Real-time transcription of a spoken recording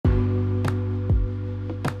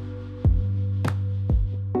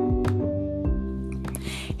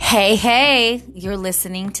Hey, you're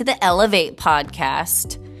listening to the Elevate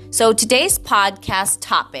podcast. So today's podcast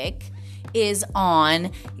topic is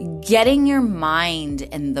on getting your mind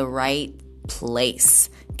in the right place,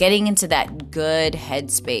 getting into that good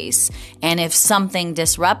headspace. And if something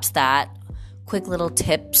disrupts that, quick little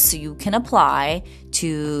tips you can apply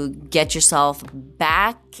to get yourself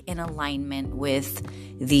back in alignment with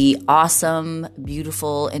the awesome,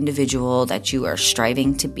 beautiful individual that you are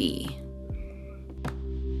striving to be.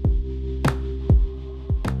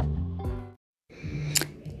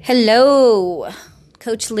 Hello,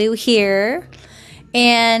 Coach Lou here.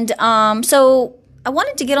 And so I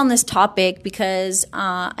wanted to get on this topic because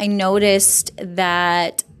I noticed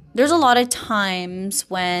that there's a lot of times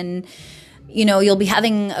when, you'll be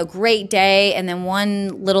having a great day and then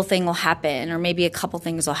one little thing will happen or maybe a couple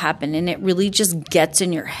things will happen and it really just gets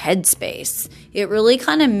in your headspace. It really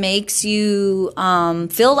kind of makes you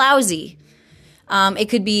feel lousy. It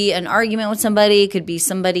could be an argument with somebody. It could be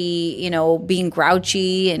somebody, being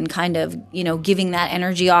grouchy and kind of, giving that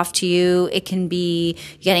energy off to you. It can be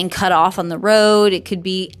getting cut off on the road. It could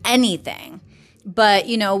be anything. But,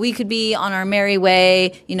 we could be on our merry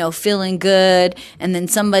way, feeling good. And then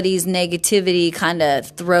somebody's negativity kind of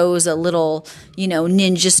throws a little,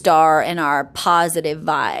 ninja star in our positive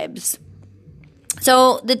vibes.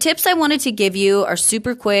 So the tips I wanted to give you are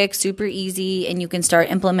super quick, super easy, and you can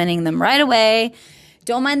start implementing them right away.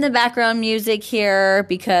 Don't mind the background music here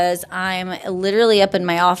because I'm literally up in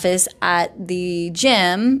my office at the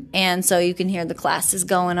gym, and so you can hear the classes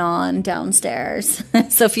going on downstairs.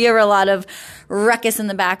 So if you hear a lot of ruckus in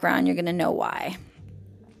the background, you're going to know why.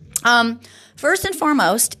 First and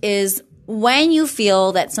foremost is when you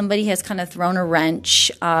feel that somebody has kind of thrown a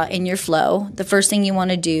wrench in your flow, the first thing you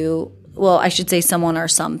want to do, well, I should say someone or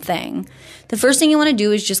something. The first thing you want to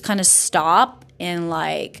do is just kind of stop and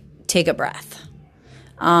take a breath.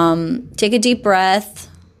 Take a deep breath.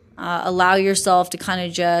 Allow yourself to kind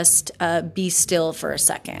of just be still for a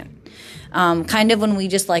second. Kind of when we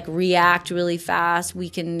just react really fast, we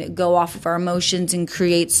can go off of our emotions and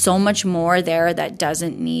create so much more there that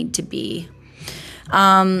doesn't need to be.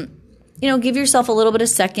 Give yourself a little bit of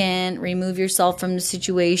second, remove yourself from the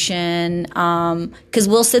situation, because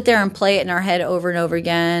we'll sit there and play it in our head over and over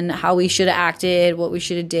again, how we should have acted, what we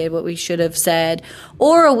should have did, what we should have said,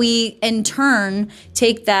 or we in turn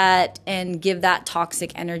take that and give that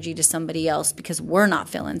toxic energy to somebody else because we're not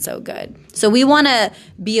feeling so good. So we want to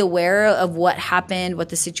be aware of what happened, what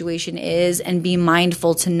the situation is, and be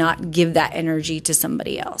mindful to not give that energy to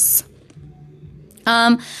somebody else.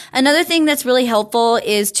 Another thing that's really helpful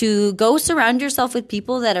is to go surround yourself with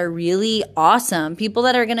people that are really awesome, people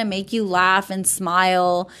that are going to make you laugh and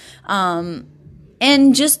smile,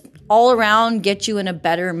 and just all around get you in a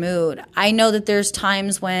better mood. I know that there's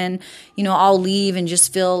times when, I'll leave and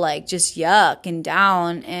just feel just yuck and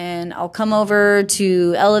down, and I'll come over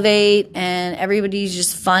to Elevate and everybody's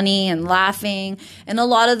just funny and laughing. And a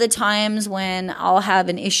lot of the times when I'll have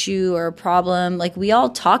an issue or a problem, we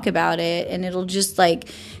all talk about it and it'll just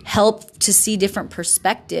help to see different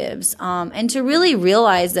perspectives, and to really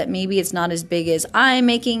realize that maybe it's not as big as I'm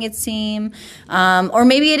making it seem, or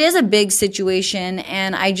maybe it is a big situation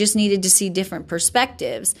and I just needed to see different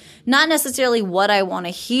perspectives. Not necessarily what I want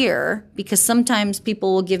to hear, because sometimes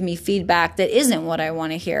people will give me feedback that isn't what I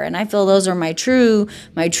want to hear, and I feel those are my true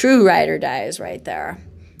ride or dies right there.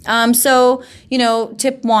 So,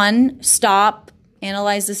 tip 1, stop.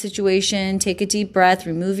 Analyze the situation, take a deep breath,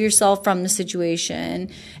 remove yourself from the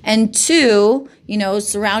situation. And 2,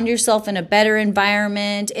 surround yourself in a better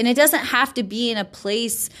environment. And it doesn't have to be in a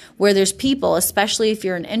place where there's people, especially if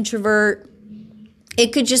you're an introvert.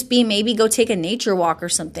 It could just be maybe go take a nature walk or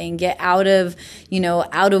something. Get out of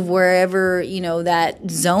wherever, that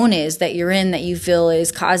zone is that you're in that you feel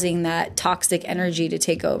is causing that toxic energy to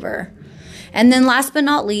take over. And then last but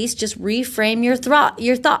not least, just reframe your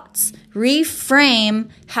thoughts. Reframe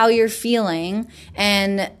how you're feeling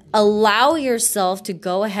and allow yourself to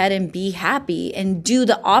go ahead and be happy and do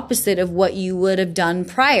the opposite of what you would have done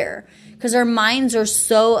prior. Because our minds are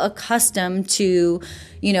so accustomed to,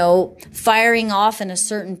 firing off in a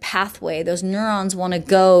certain pathway. Those neurons want to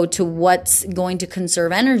go to what's going to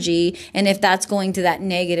conserve energy. And if that's going to that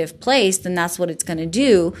negative place, then that's what it's going to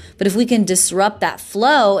do. But if we can disrupt that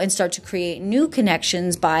flow and start to create new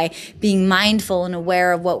connections by being mindful and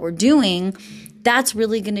aware of what we're doing, that's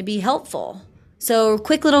really going to be helpful. So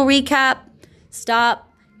quick little recap,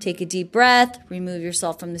 stop, take a deep breath, remove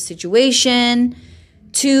yourself from the situation.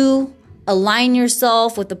 2, align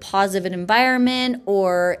yourself with a positive environment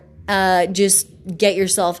or just get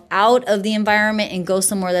yourself out of the environment and go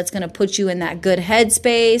somewhere that's going to put you in that good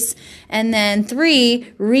headspace. And then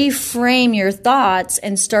 3, reframe your thoughts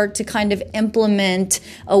and start to kind of implement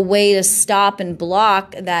a way to stop and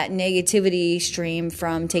block that negativity stream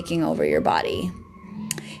from taking over your body.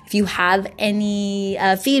 If you have any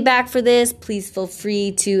feedback for this, please feel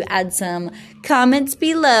free to add some comments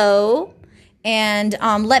below. And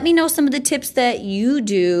let me know some of the tips that you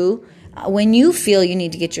do when you feel you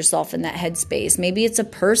need to get yourself in that headspace. Maybe it's a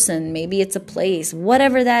person, maybe it's a place,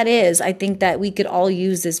 whatever that is. I think that we could all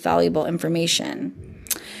use this valuable information.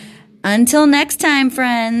 Until next time,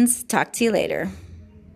 friends, talk to you later.